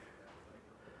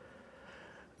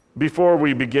Before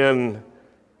we begin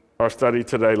our study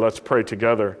today, let's pray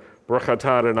together. Baruch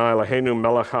atah Adonai Eloheinu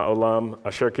melech haolam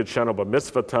asher kidshanu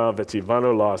b'mitzvotav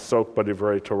v'tzivanu la'asok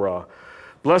b'divrei Torah.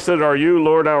 Blessed are you,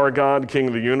 Lord our God, King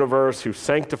of the universe, who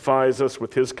sanctifies us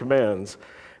with his commands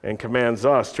and commands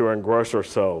us to engross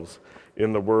ourselves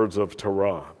in the words of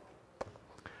Torah.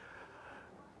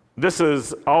 This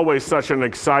is always such an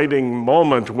exciting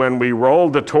moment when we roll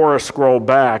the Torah scroll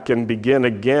back and begin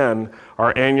again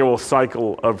our annual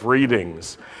cycle of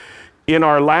readings. In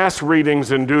our last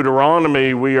readings in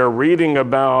Deuteronomy, we are reading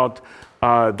about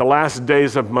the last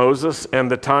days of Moses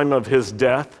and the time of his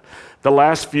death. The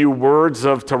last few words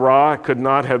of Torah could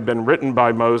not have been written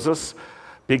by Moses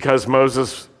because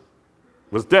Moses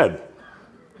was dead.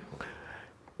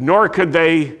 Nor could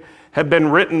they have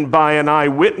been written by an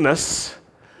eyewitness.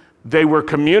 They were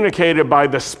communicated by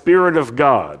the Spirit of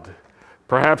God,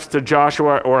 perhaps to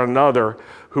Joshua or another,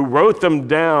 who wrote them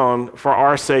down for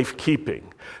our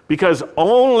safekeeping, because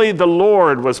only the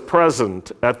Lord was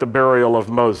present at the burial of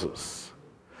Moses.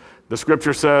 The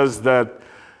scripture says that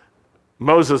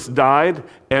Moses died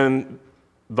and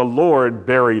the Lord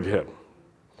buried him.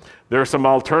 There are some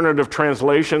alternative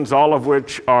translations, all of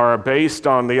which are based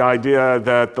on the idea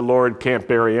that the Lord can't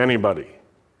bury anybody.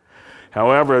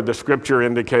 However, the scripture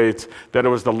indicates that it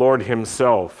was the Lord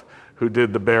himself who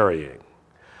did the burying.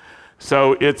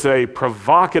 So it's a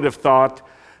provocative thought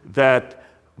that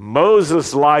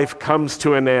Moses' life comes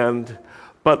to an end,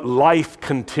 but life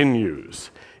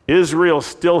continues. Israel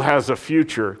still has a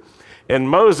future, and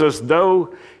Moses,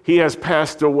 though he has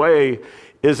passed away,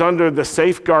 is under the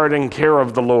safeguarding care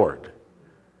of the Lord,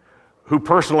 who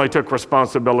personally took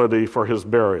responsibility for his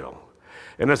burial.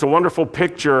 And it's a wonderful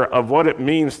picture of what it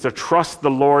means to trust the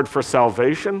Lord for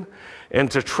salvation and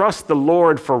to trust the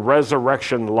Lord for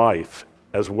resurrection life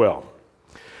as well.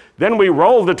 Then we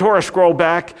roll the Torah scroll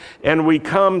back and we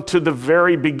come to the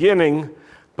very beginning,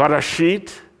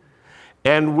 Bereshit,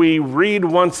 and we read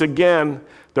once again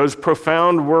those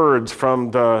profound words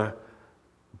from the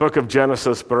book of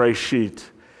Genesis, Bereshit.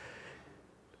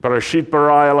 Bereshit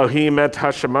bara Elohim et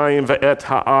hashamayim ve'et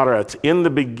ha'aretz. In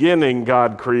the beginning,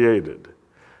 God created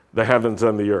the heavens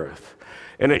and the earth.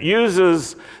 And it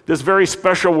uses this very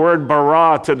special word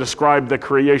bara to describe the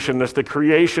creation. It's the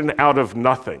creation out of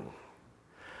nothing.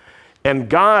 And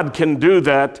God can do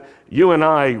that. You and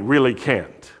I really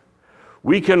can't.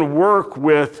 We can work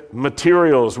with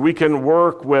materials. We can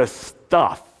work with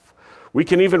stuff. We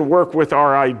can even work with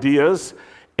our ideas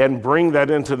and bring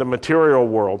that into the material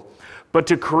world. But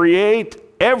to create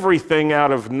everything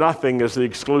out of nothing is the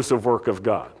exclusive work of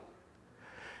God.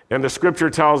 And the scripture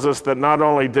tells us that not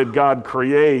only did God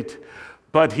create,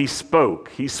 but he spoke.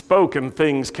 He spoke and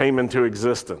things came into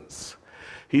existence.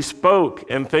 He spoke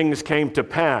and things came to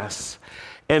pass.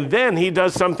 And then he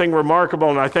does something remarkable,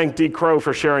 and I thank Dee Crow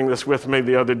for sharing this with me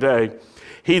the other day.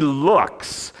 He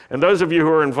looks, and those of you who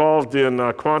are involved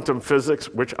in quantum physics,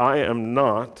 which I am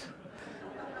not,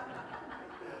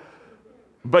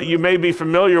 but you may be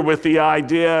familiar with the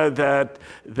idea that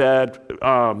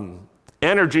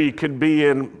energy could be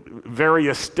in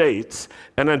various states,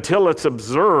 and until it's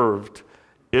observed,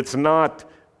 it's not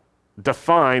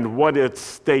defined what its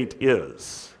state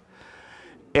is.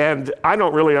 And I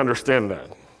don't really understand that.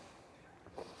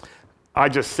 I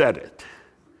just said it.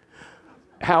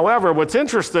 However, what's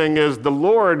interesting is the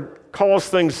Lord calls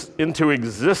things into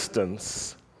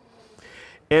existence,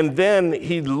 and then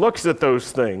he looks at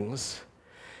those things,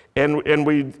 and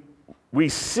we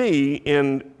see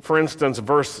in, for instance,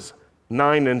 verses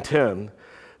 9 and 10,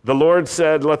 the Lord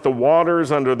said, "Let the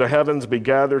waters under the heavens be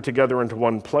gathered together into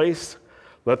one place.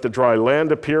 Let the dry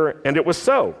land appear." And it was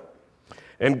so.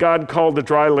 And God called the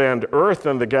dry land earth,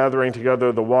 and the gathering together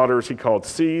of the waters he called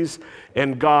seas.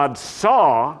 And God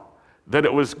saw that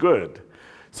it was good.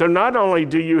 So not only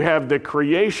do you have the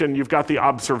creation, you've got the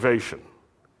observation.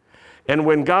 And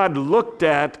when God looked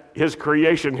at his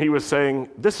creation, he was saying,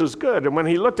 this is good. And when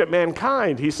he looked at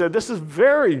mankind, he said, this is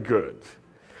very good.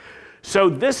 So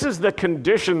this is the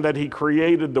condition that he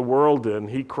created the world in.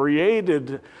 He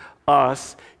created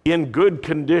us in good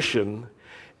condition,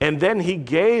 and then he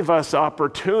gave us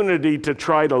opportunity to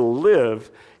try to live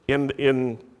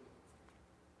in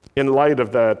light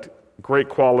of that great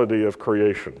quality of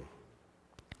creation.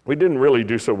 We didn't really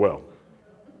do so well.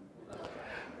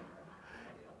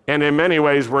 And in many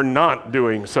ways, we're not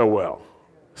doing so well,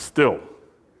 still.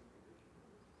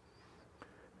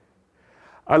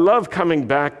 I love coming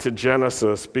back to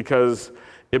Genesis because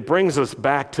it brings us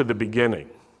back to the beginning,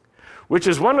 which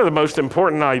is one of the most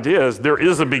important ideas. There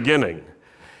is a beginning.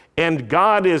 And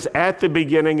God is at the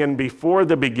beginning and before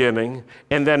the beginning,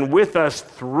 and then with us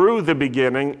through the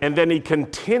beginning, and then he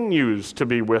continues to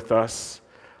be with us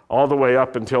all the way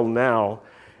up until now,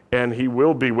 and he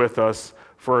will be with us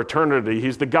for eternity.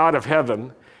 He's the God of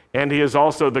heaven, and he is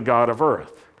also the God of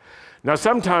earth. Now,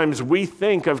 sometimes we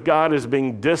think of God as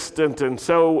being distant and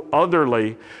so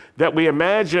otherly that we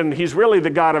imagine he's really the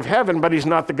God of heaven, but he's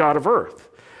not the God of earth.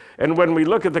 And when we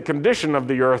look at the condition of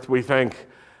the earth, we think,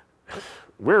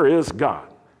 where is God?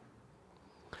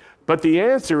 But the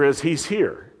answer is he's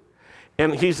here.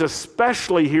 And he's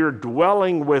especially here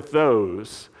dwelling with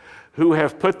those who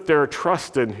have put their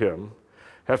trust in him,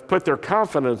 have put their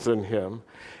confidence in him,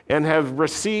 and have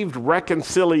received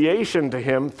reconciliation to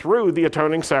him through the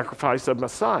atoning sacrifice of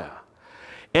Messiah,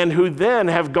 and who then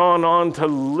have gone on to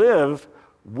live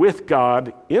with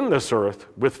God in this earth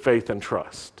with faith and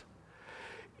trust.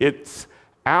 It's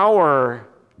our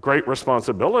great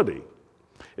responsibility.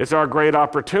 It's our great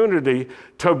opportunity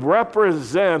to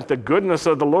represent the goodness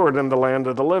of the Lord in the land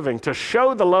of the living, to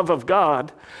show the love of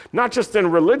God, not just in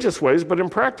religious ways, but in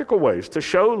practical ways, to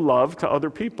show love to other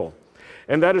people.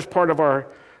 And that is part of our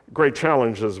great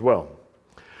challenge as well.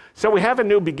 So we have a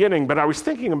new beginning, but I was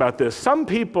thinking about this. Some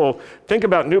people think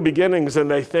about new beginnings and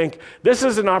they think this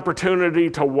is an opportunity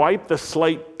to wipe the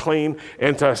slate clean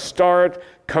and to start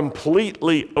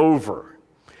completely over.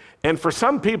 And for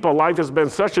some people, life has been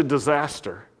such a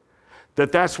disaster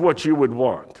that that's what you would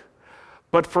want.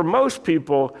 But for most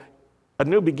people, a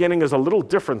new beginning is a little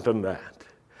different than that.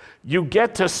 You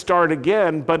get to start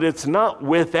again, but it's not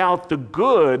without the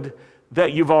good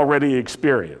that you've already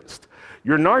experienced.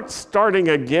 You're not starting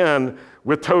again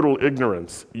with total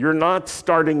ignorance. You're not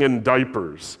starting in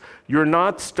diapers. You're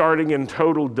not starting in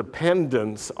total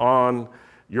dependence on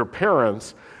your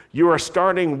parents. You are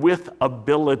starting with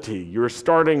ability. You're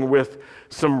starting with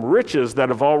some riches that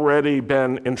have already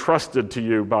been entrusted to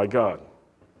you by God.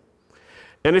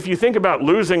 And if you think about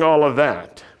losing all of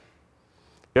that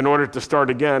in order to start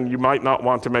again, you might not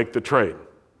want to make the trade.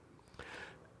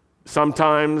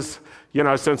 Sometimes,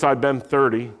 since I've been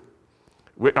 30,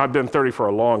 I've been 30 for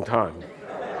a long time.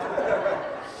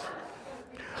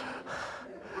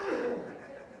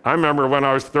 I remember when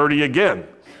I was 30 again.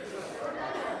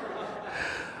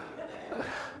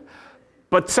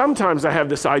 But sometimes I have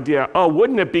this idea,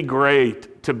 wouldn't it be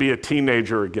great to be a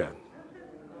teenager again?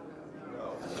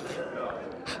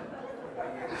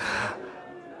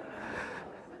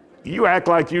 You act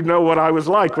like you know what I was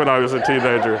like when I was a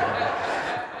teenager.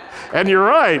 And you're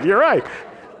right.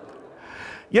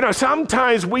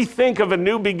 Sometimes we think of a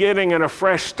new beginning and a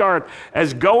fresh start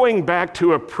as going back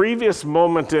to a previous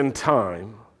moment in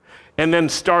time and then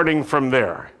starting from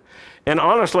there. And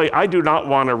honestly, I do not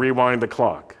want to rewind the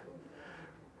clock,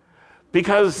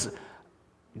 because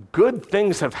good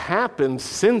things have happened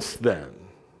since then.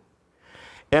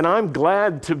 And I'm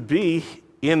glad to be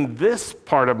in this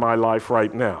part of my life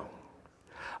right now.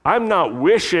 I'm not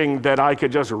wishing that I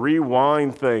could just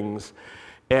rewind things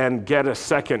and get a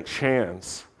second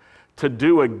chance to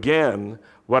do again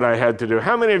what I had to do.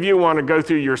 How many of you want to go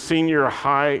through your senior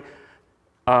high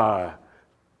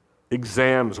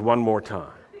exams one more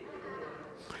time?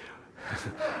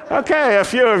 Okay, a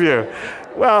few of you.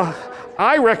 Well,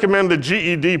 I recommend the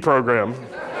GED program.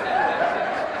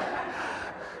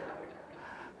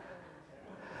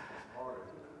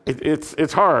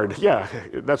 It's hard. Yeah,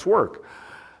 that's work.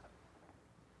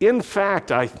 In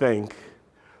fact, I think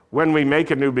when we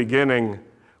make a new beginning,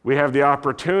 we have the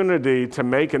opportunity to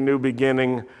make a new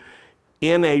beginning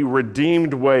in a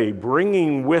redeemed way,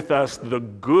 bringing with us the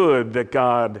good that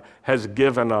God has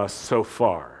given us so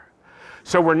far.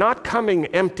 So we're not coming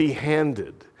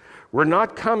empty-handed. We're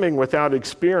not coming without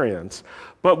experience,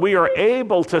 but we are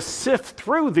able to sift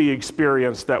through the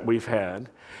experience that we've had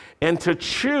and to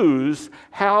choose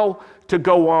how to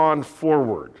go on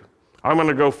forward. I'm going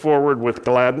to go forward with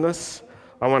gladness.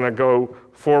 I want to go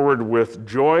forward with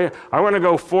joy. I want to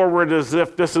go forward as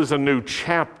if this is a new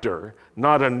chapter,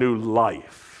 not a new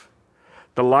life.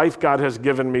 The life God has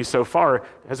given me so far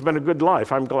has been a good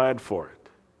life. I'm glad for it.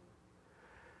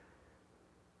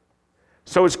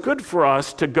 So it's good for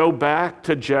us to go back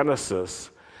to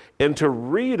Genesis and to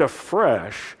read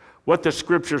afresh what the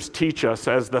scriptures teach us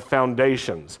as the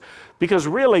foundations. Because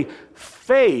really,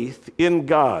 faith in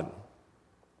God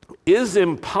is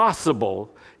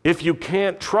impossible if you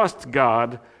can't trust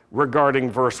God regarding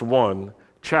verse 1,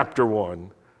 chapter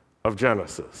 1 of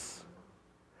Genesis.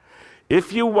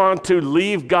 If you want to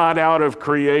leave God out of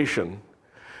creation,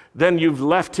 then you've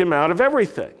left him out of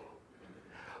everything.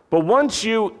 But once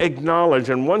you acknowledge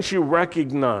and once you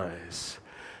recognize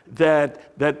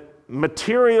that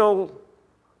material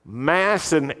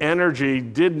mass and energy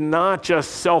did not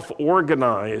just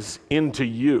self-organize into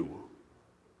you,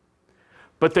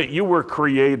 but that you were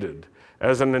created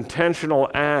as an intentional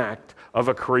act of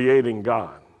a creating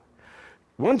God.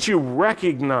 Once you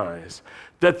recognize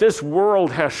that this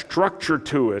world has structure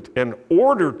to it and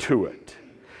order to it,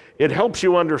 it helps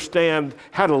you understand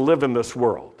how to live in this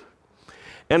world.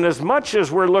 And as much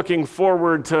as we're looking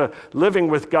forward to living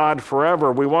with God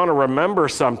forever, we want to remember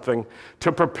something.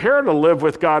 To prepare to live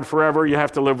with God forever, you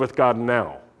have to live with God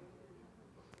now,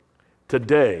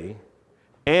 today,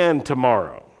 and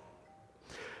tomorrow.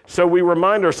 So we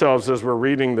remind ourselves as we're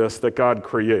reading this that God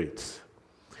creates.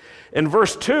 In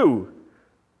verse 2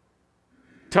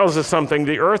 tells us something.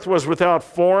 The earth was without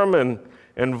form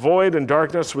and void, and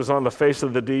darkness was on the face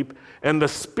of the deep, and the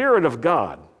Spirit of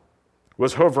God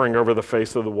was hovering over the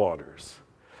face of the waters.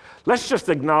 Let's just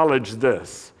acknowledge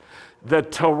this,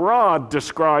 that Torah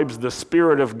describes the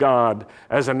Spirit of God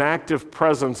as an active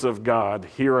presence of God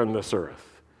here on this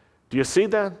earth. Do you see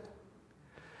that?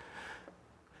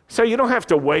 So you don't have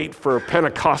to wait for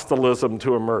Pentecostalism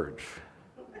to emerge,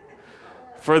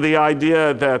 for the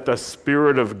idea that the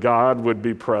Spirit of God would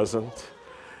be present.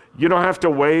 You don't have to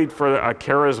wait for a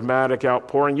charismatic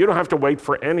outpouring. You don't have to wait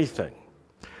for anything.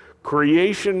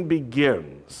 Creation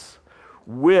begins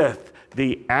with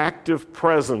the active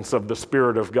presence of the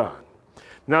Spirit of God.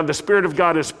 Now, the Spirit of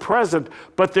God is present,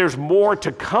 but there's more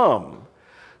to come.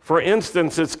 For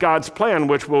instance, it's God's plan,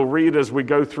 which we'll read as we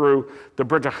go through the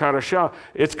Brit Hadashah.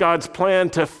 It's God's plan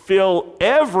to fill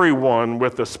everyone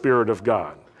with the Spirit of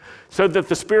God, so that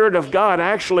the Spirit of God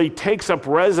actually takes up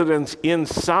residence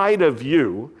inside of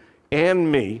you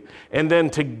and me, and then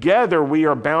together we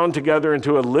are bound together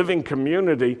into a living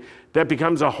community that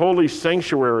becomes a holy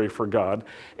sanctuary for God,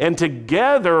 and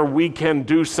together we can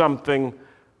do something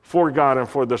for God and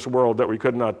for this world that we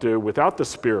could not do without the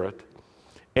Spirit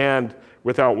and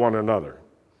without one another.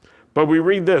 But we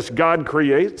read this: God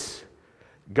creates,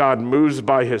 God moves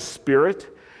by His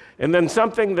Spirit, and then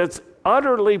something that's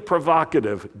utterly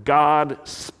provocative: God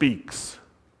speaks.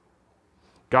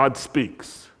 God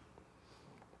speaks.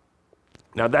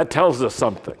 Now that tells us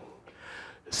something.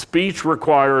 Speech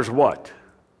requires what?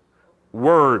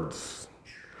 Words.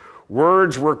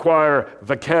 Words require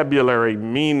vocabulary,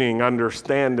 meaning,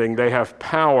 understanding. They have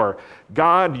power.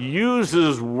 God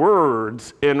uses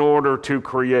words in order to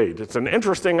create. It's an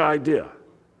interesting idea.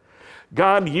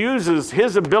 God uses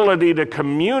His ability to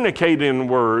communicate in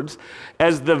words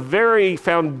as the very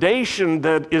foundation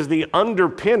that is the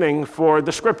underpinning for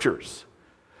the Scriptures.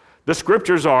 The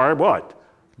Scriptures are what?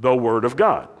 The Word of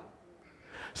God.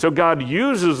 So God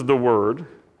uses the Word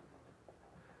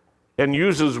and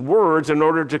uses words in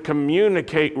order to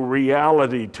communicate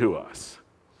reality to us.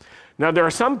 Now, there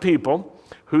are some people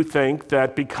who think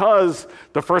that because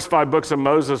the first 5 books of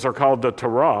Moses are called the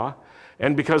Torah,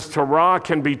 and because Torah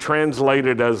can be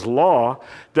translated as law,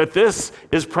 that this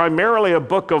is primarily a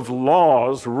book of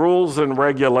laws, rules, and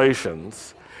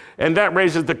regulations. And that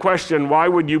raises the question, why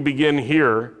would you begin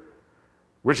here,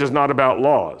 which is not about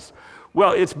laws?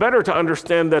 Well, it's better to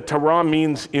understand that Torah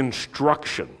means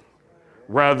instruction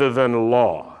rather than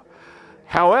law.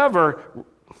 However,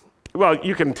 well,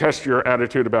 you can test your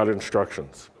attitude about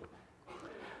instructions.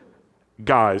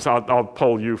 Guys, I'll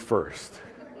poll you first.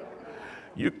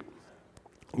 You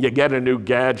get a new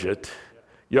gadget,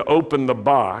 you open the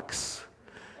box.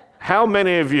 How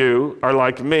many of you are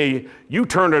like me, you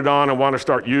turn it on and want to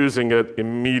start using it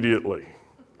immediately?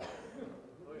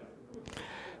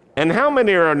 And how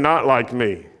many are not like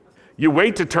me? You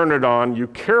wait to turn it on, you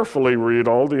carefully read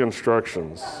all the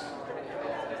instructions.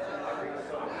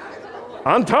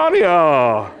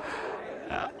 Antonio!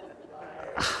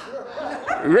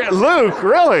 Luke,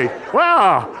 really?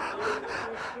 Wow.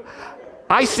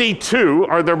 I see 2.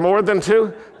 Are there more than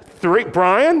 2? 3?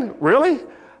 Brian, really?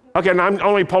 Okay, and I'm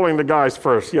only polling the guys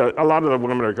first. Yeah, a lot of the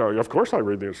women are going, of course I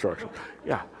read the instructions.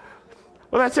 Yeah.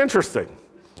 Well, that's interesting.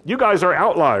 You guys are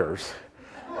outliers.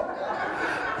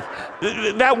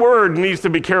 That word needs to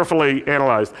be carefully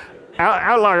analyzed.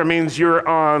 Outlier means you're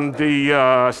on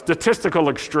the statistical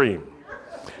extreme.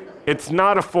 It's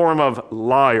not a form of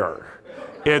liar.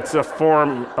 It's a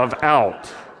form of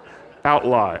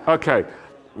outlie. Okay.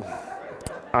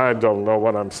 I don't know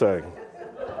what I'm saying.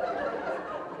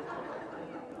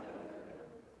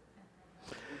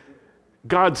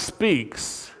 God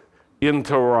speaks in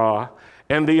Torah,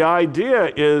 and the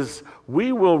idea is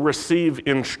we will receive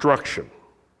instruction.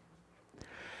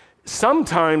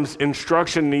 Sometimes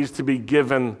instruction needs to be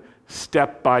given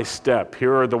step by step.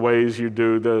 Here are the ways you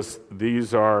do this.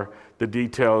 These are the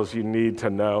details you need to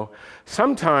know.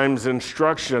 Sometimes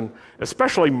instruction,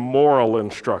 especially moral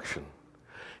instruction,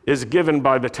 is given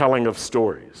by the telling of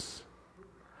stories.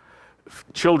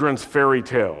 Children's fairy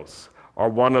tales are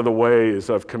one of the ways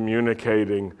of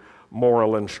communicating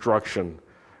moral instruction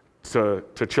to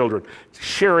children.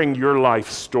 Sharing your life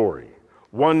story.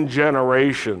 One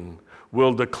generation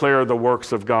will declare the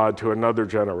works of God to another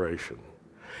generation.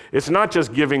 It's not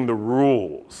just giving the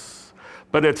rules,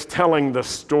 but it's telling the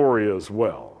story as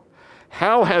well.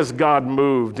 How has God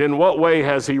moved? In what way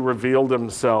has he revealed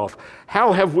himself?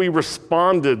 How have we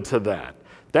responded to that?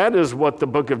 That is what the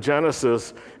book of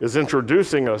Genesis is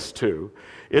introducing us to.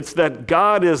 It's that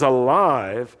God is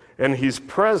alive and he's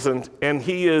present and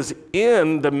he is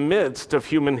in the midst of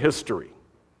human history.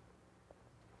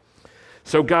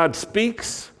 So God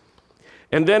speaks,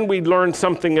 and then we learn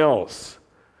something else,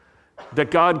 that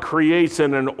God creates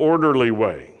in an orderly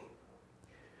way,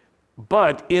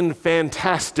 but in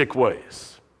fantastic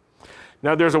ways.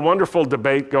 Now, there's a wonderful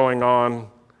debate going on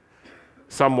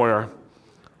somewhere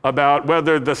about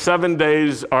whether the 7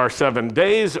 days are 7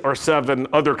 days or 7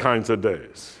 other kinds of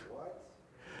days.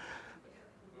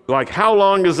 Like, how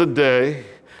long is a day?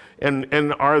 And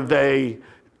are they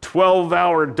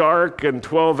 12-hour dark and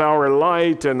 12-hour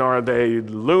light? And are they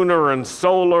lunar and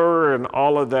solar and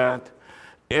all of that?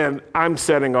 And I'm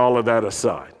setting all of that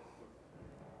aside.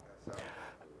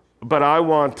 But I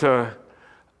want to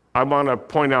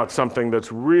point out something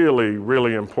that's really,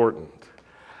 really important.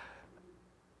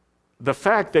 The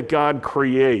fact that God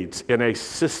creates in a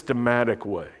systematic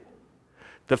way,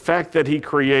 the fact that he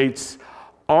creates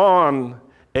on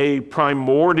a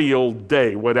primordial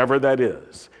day, whatever that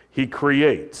is, he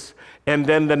creates. And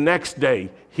then the next day,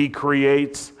 he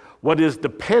creates what is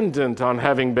dependent on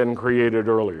having been created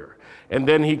earlier. And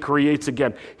then he creates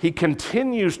again. He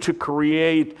continues to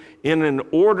create in an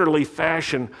orderly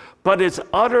fashion, but it's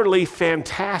utterly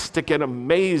fantastic and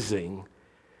amazing.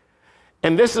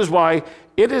 And this is why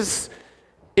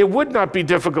it would not be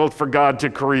difficult for God to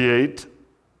create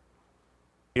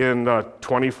in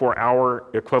 24-hour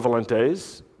equivalent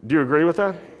days. Do you agree with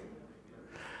that?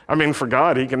 I mean, for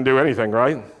God, he can do anything,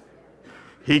 right?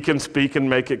 He can speak and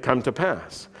make it come to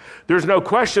pass. There's no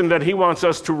question that he wants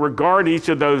us to regard each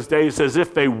of those days as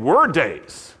if they were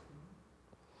days.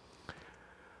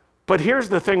 But here's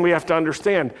the thing we have to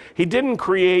understand. He didn't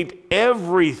create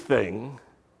everything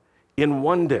in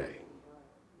one day.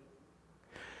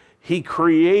 He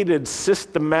created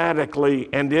systematically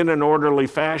and in an orderly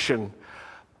fashion.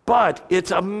 But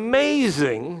it's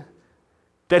amazing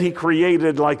that he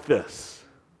created like this.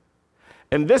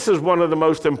 And this is one of the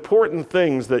most important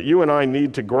things that you and I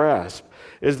need to grasp,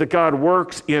 is that God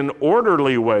works in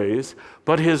orderly ways,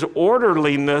 but his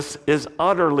orderliness is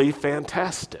utterly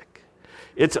fantastic.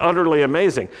 It's utterly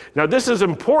amazing. Now, this is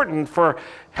important for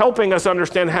helping us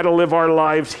understand how to live our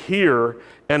lives here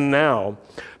and now,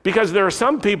 because there are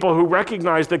some people who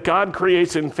recognize that God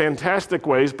creates in fantastic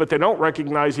ways, but they don't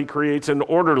recognize he creates in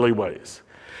orderly ways.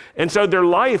 And so their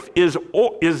life is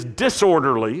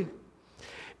disorderly,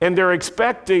 and they're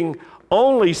expecting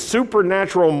only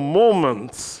supernatural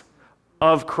moments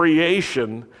of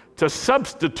creation to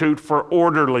substitute for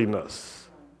orderliness.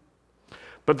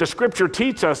 But the scripture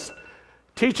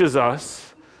teaches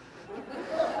us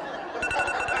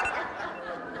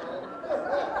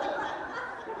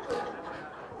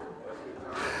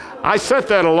I set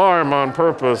that alarm on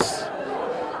purpose.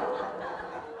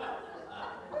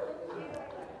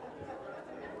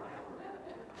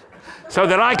 So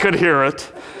that I could hear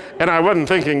it, and I wasn't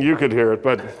thinking you could hear it,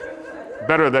 but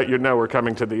better that you know we're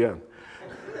coming to the end.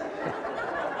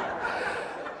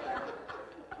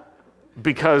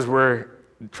 Because we're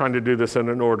trying to do this in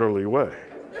an orderly way.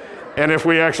 And if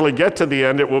we actually get to the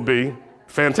end, it will be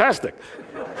fantastic.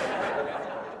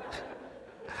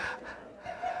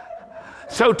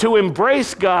 So to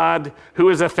embrace God, who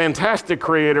is a fantastic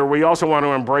creator, we also want to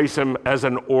embrace him as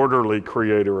an orderly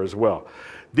creator as well.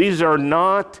 These are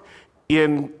not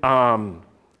in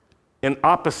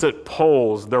opposite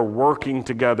poles. They're working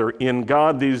together. In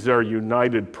God, these are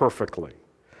united perfectly.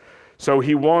 So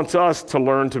he wants us to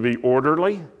learn to be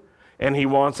orderly, and he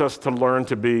wants us to learn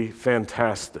to be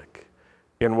fantastic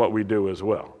in what we do as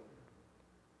well.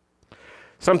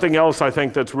 Something else I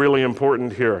think that's really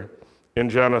important here in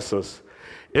Genesis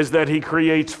is that he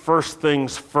creates first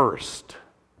things first.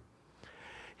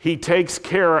 He takes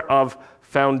care of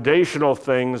foundational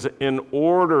things in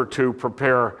order to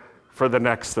prepare for the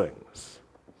next things.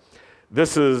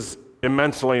 This is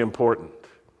immensely important,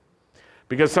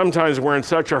 because sometimes we're in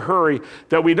such a hurry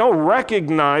that we don't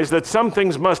recognize that some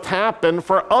things must happen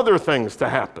for other things to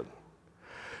happen.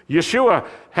 Yeshua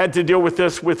had to deal with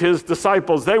this with his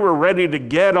disciples. They were ready to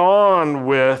get on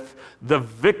with the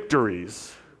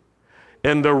victories,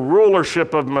 and the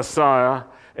rulership of Messiah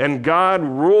and God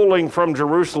ruling from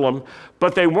Jerusalem,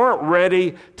 but they weren't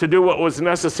ready to do what was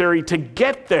necessary to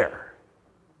get there.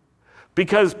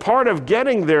 Because part of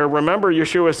getting there, remember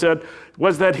Yeshua said,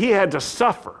 was that he had to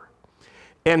suffer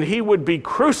and he would be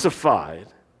crucified.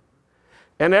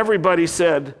 And everybody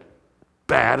said,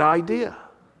 bad idea.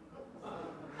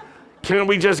 Can't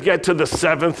we just get to the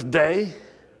seventh day? And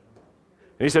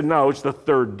he said, no, it's the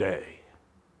third day.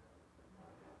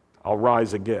 I'll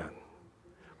rise again.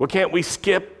 Well, can't we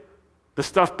skip the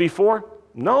stuff before?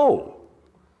 No.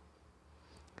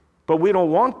 But we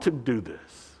don't want to do this.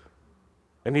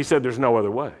 And he said, there's no other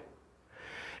way.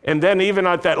 And then even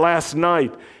at that last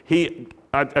night,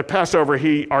 at Passover,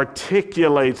 he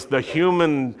articulates the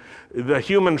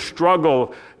human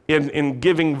struggle in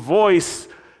giving voice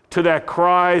to that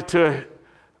cry to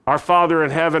our Father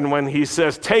in heaven when he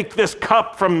says, take this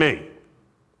cup from me.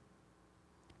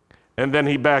 And then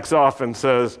he backs off and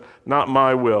says, not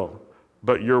my will,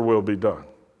 but your will be done.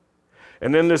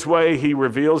 And in this way, he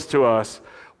reveals to us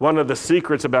one of the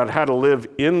secrets about how to live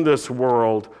in this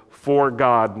world for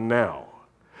God now.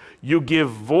 You give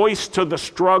voice to the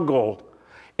struggle,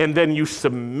 and then you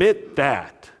submit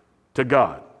that to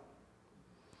God.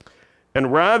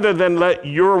 And rather than let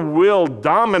your will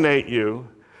dominate you,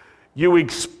 you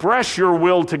express your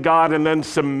will to God and then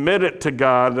submit it to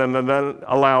God and then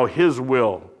allow his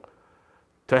will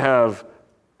to have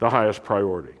the highest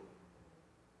priority.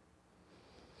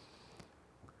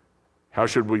 How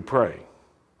should we pray?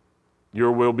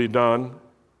 Your will be done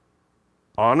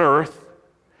on earth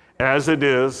as it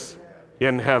is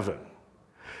in heaven.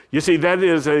 You see, that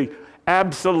is an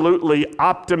absolutely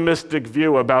optimistic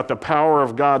view about the power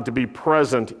of God to be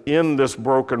present in this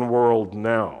broken world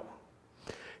now.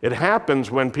 It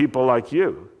happens when people like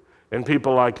you and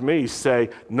people like me say,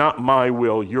 not my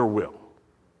will, your will.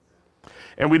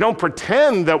 And we don't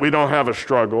pretend that we don't have a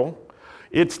struggle.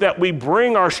 It's that we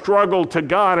bring our struggle to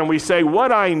God and we say,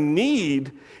 what I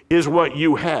need is what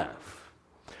you have.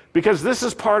 Because this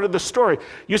is part of the story.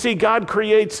 You see, God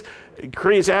creates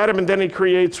Adam and then he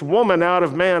creates woman out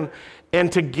of man.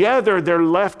 And together they're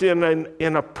left in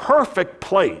a perfect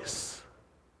place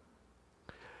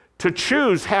to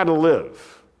choose how to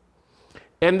live.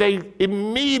 And they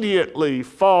immediately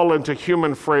fall into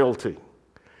human frailty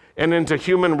and into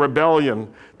human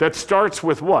rebellion that starts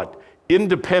with what?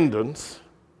 Independence.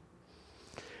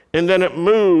 And then it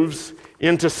moves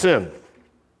into sin.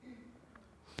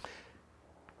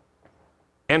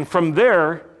 And from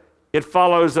there, it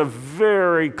follows a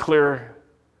very clear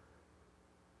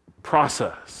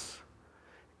process.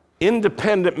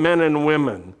 Independent men and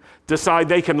women decide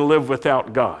they can live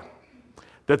without God,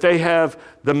 that they have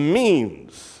the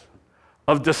means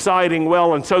of deciding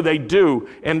well, and so they do,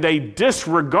 and they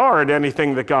disregard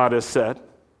anything that God has said,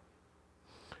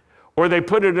 or they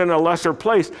put it in a lesser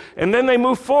place, and then they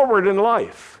move forward in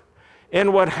life.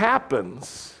 And what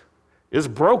happens is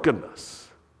brokenness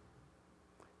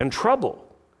and trouble,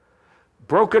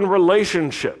 broken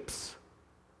relationships,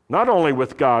 not only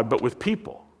with God, but with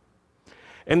people.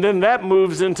 And then that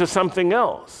moves into something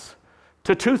else,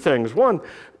 to two things. One,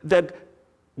 that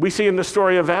we see in the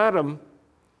story of Adam,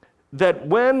 that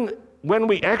when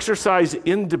we exercise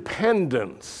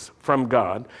independence from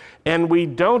God and we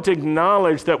don't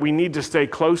acknowledge that we need to stay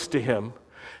close to him,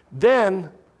 then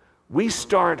we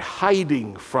start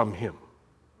hiding from him.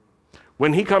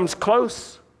 When he comes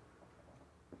close,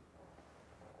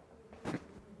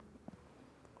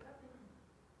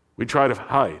 we try to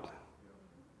hide.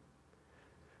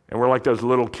 And we're like those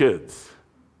little kids.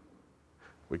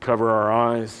 We cover our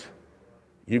eyes.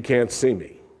 You can't see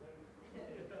me.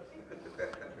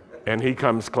 And he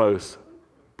comes close.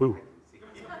 Boo.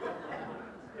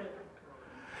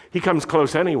 He comes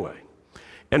close anyway.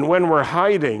 And when we're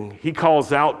hiding, he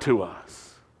calls out to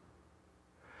us.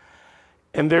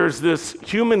 And there's this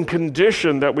human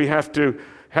condition that we have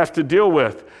to deal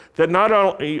with, that not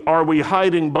only are we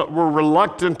hiding, but we're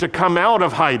reluctant to come out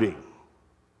of hiding.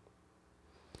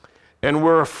 And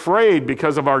we're afraid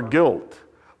because of our guilt.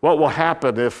 What will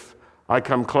happen if I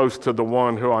come close to the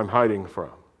one who I'm hiding from?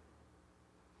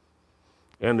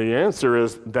 And the answer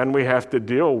is, then we have to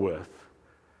deal with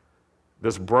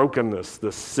this brokenness,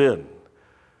 this sin,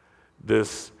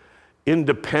 this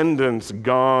independence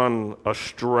gone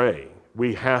astray.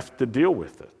 We have to deal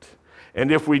with it.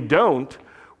 And if we don't,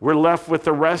 we're left with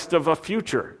the rest of a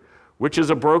future, which is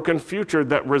a broken future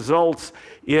that results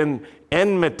in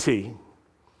enmity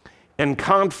and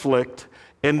conflict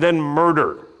and then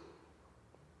murder.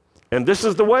 And this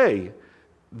is the way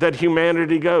that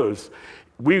humanity goes.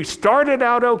 We started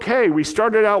out okay. We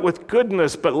started out with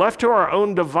goodness, but left to our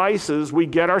own devices, we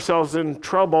get ourselves in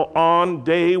trouble on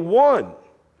day one.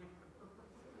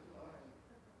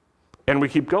 And we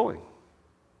keep going.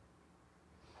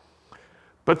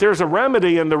 But there's a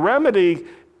remedy, and the remedy,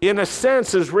 in a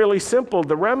sense, is really simple.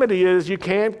 The remedy is you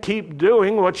can't keep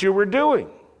doing what you were doing.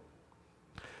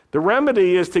 The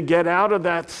remedy is to get out of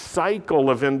that cycle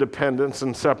of independence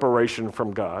and separation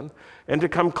from God and to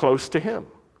come close to Him.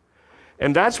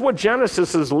 And that's what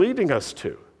Genesis is leading us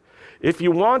to. If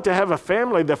you want to have a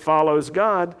family that follows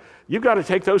God, you've got to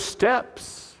take those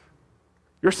steps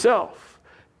yourself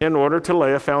in order to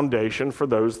lay a foundation for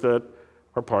those that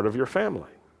are part of your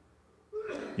family.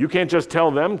 You can't just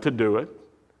tell them to do it.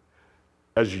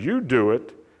 As you do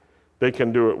it, they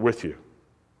can do it with you.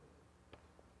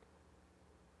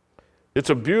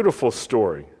 It's a beautiful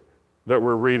story that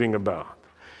we're reading about.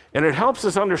 And it helps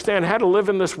us understand how to live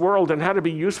in this world and how to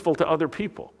be useful to other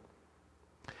people.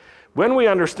 When we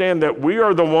understand that we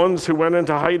are the ones who went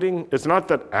into hiding, it's not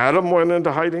that Adam went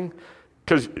into hiding,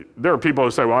 because there are people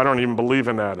who say, well, I don't even believe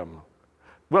in Adam.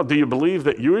 Well, do you believe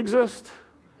that you exist?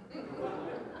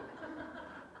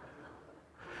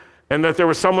 And that there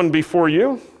was someone before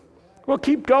you? Well,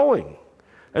 keep going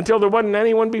until there wasn't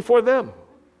anyone before them.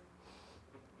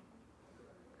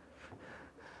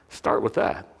 Start with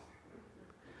that.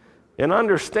 And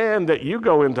understand that you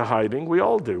go into hiding. We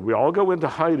all do. We all go into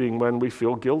hiding when we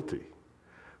feel guilty.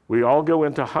 We all go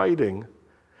into hiding,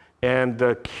 and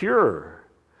the cure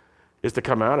is to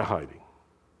come out of hiding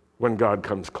when God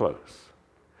comes close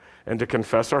and to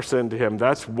confess our sin to Him.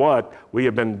 That's what we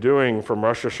have been doing from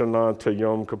Rosh Hashanah to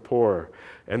Yom Kippur.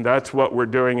 And that's what we're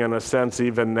doing in a sense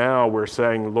even now. We're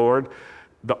saying, Lord,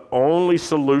 the only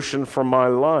solution for my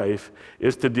life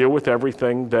is to deal with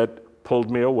everything that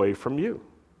pulled me away from you.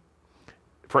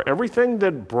 For everything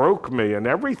that broke me and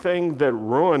everything that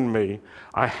ruined me,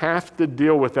 I have to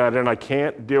deal with that, and I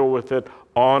can't deal with it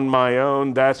on my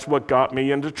own. That's what got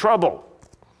me into trouble.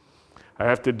 I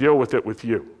have to deal with it with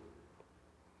you.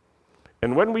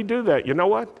 And when we do that, you know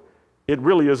what? It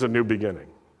really is a new beginning.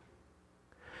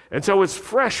 And so it's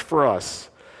fresh for us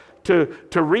to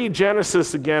read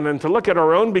Genesis again and to look at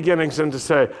our own beginnings and to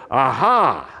say,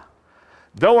 aha,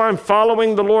 though I'm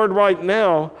following the Lord right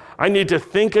now, I need to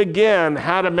think again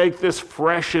how to make this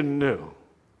fresh and new.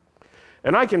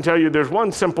 And I can tell you there's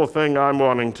one simple thing I'm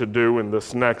wanting to do in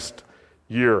this next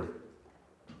year,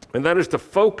 and that is to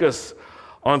focus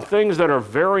on things that are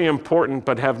very important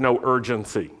but have no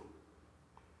urgency.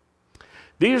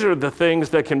 These are the things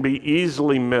that can be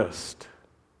easily missed.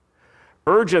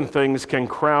 Urgent things can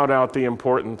crowd out the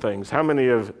important things. How many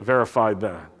have verified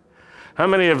that? How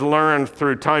many have learned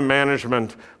through time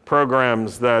management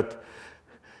programs that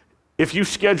if you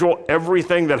schedule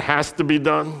everything that has to be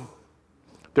done,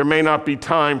 there may not be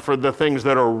time for the things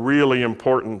that are really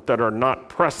important, that are not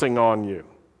pressing on you.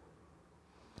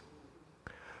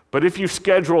 But if you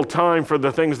schedule time for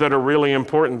the things that are really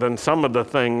important, then some of the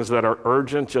things that are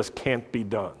urgent just can't be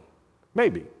done.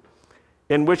 Maybe.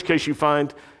 In which case you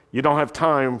find you don't have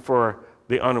time for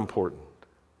the unimportant.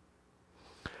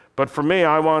 But for me,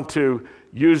 I want to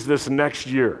use this next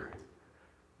year,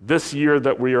 this year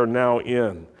that we are now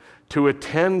in, to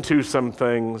attend to some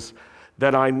things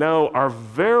that I know are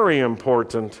very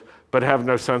important but have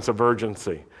no sense of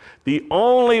urgency. The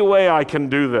only way I can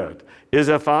do that is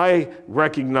if I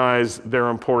recognize their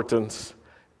importance,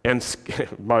 and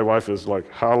my wife is like,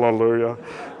 hallelujah.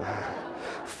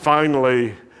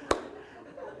 Finally.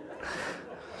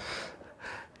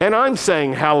 And I'm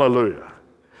saying hallelujah.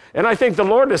 And I think the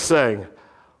Lord is saying,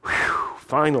 whew,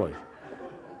 finally.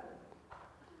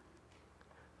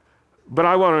 But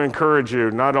I want to encourage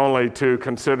you not only to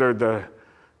consider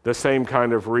the same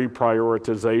kind of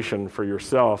reprioritization for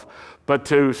yourself, but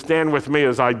to stand with me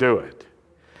as I do it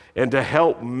and to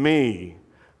help me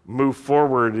move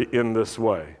forward in this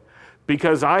way.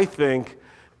 Because I think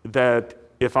that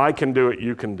if I can do it,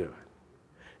 you can do it.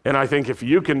 And I think if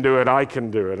you can do it, I can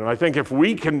do it. And I think if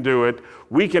we can do it,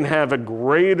 we can have a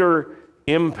greater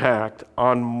impact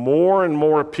on more and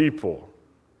more people.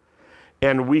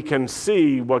 And we can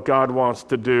see what God wants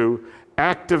to do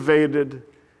activated,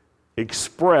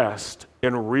 expressed,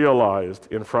 and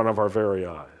realized in front of our very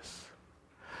eyes.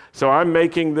 So I'm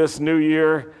making this new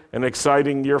year an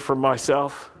exciting year for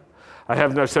myself. I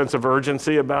have no sense of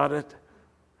urgency about it,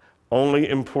 only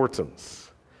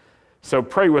importance. So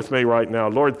pray with me right now.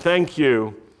 Lord, thank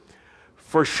you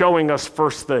for showing us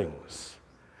first things.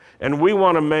 And we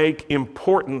want to make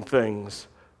important things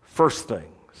first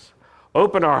things.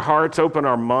 Open our hearts, open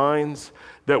our minds,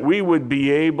 that we would be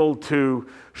able to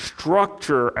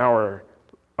structure our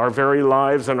our very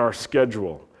lives and our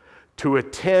schedule to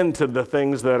attend to the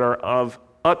things that are of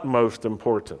utmost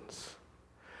importance.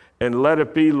 And let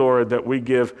it be, Lord, that we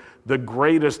give the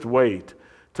greatest weight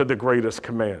to the greatest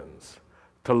commands,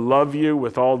 to love you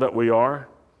with all that we are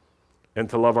and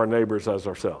to love our neighbors as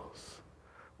ourselves.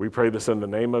 We pray this in the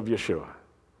name of Yeshua.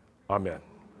 Amen.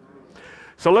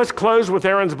 So let's close with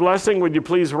Aaron's blessing. Would you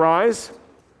please rise?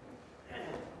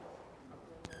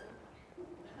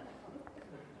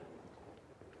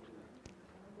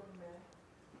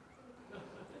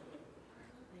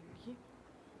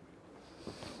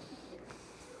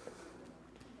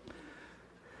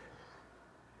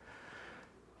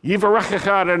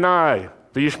 Yivarechecha Adonai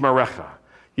v'yishmerecha.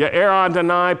 Ya'er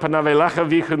Adonai panavelecha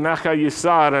v'yichunecha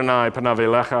yisa Adonai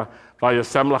panavelecha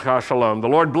v'yasem lecha shalom. The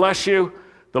Lord bless you.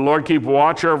 The Lord keep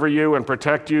watch over you and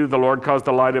protect you. The Lord cause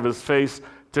the light of his face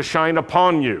to shine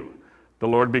upon you. The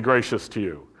Lord be gracious to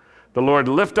you. The Lord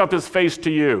lift up his face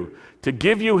to you to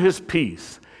give you his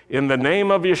peace. In the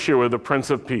name of Yeshua, the Prince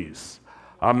of Peace.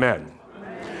 Amen.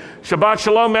 Shabbat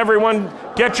shalom, everyone.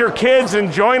 Get your kids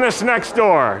and join us next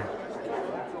door.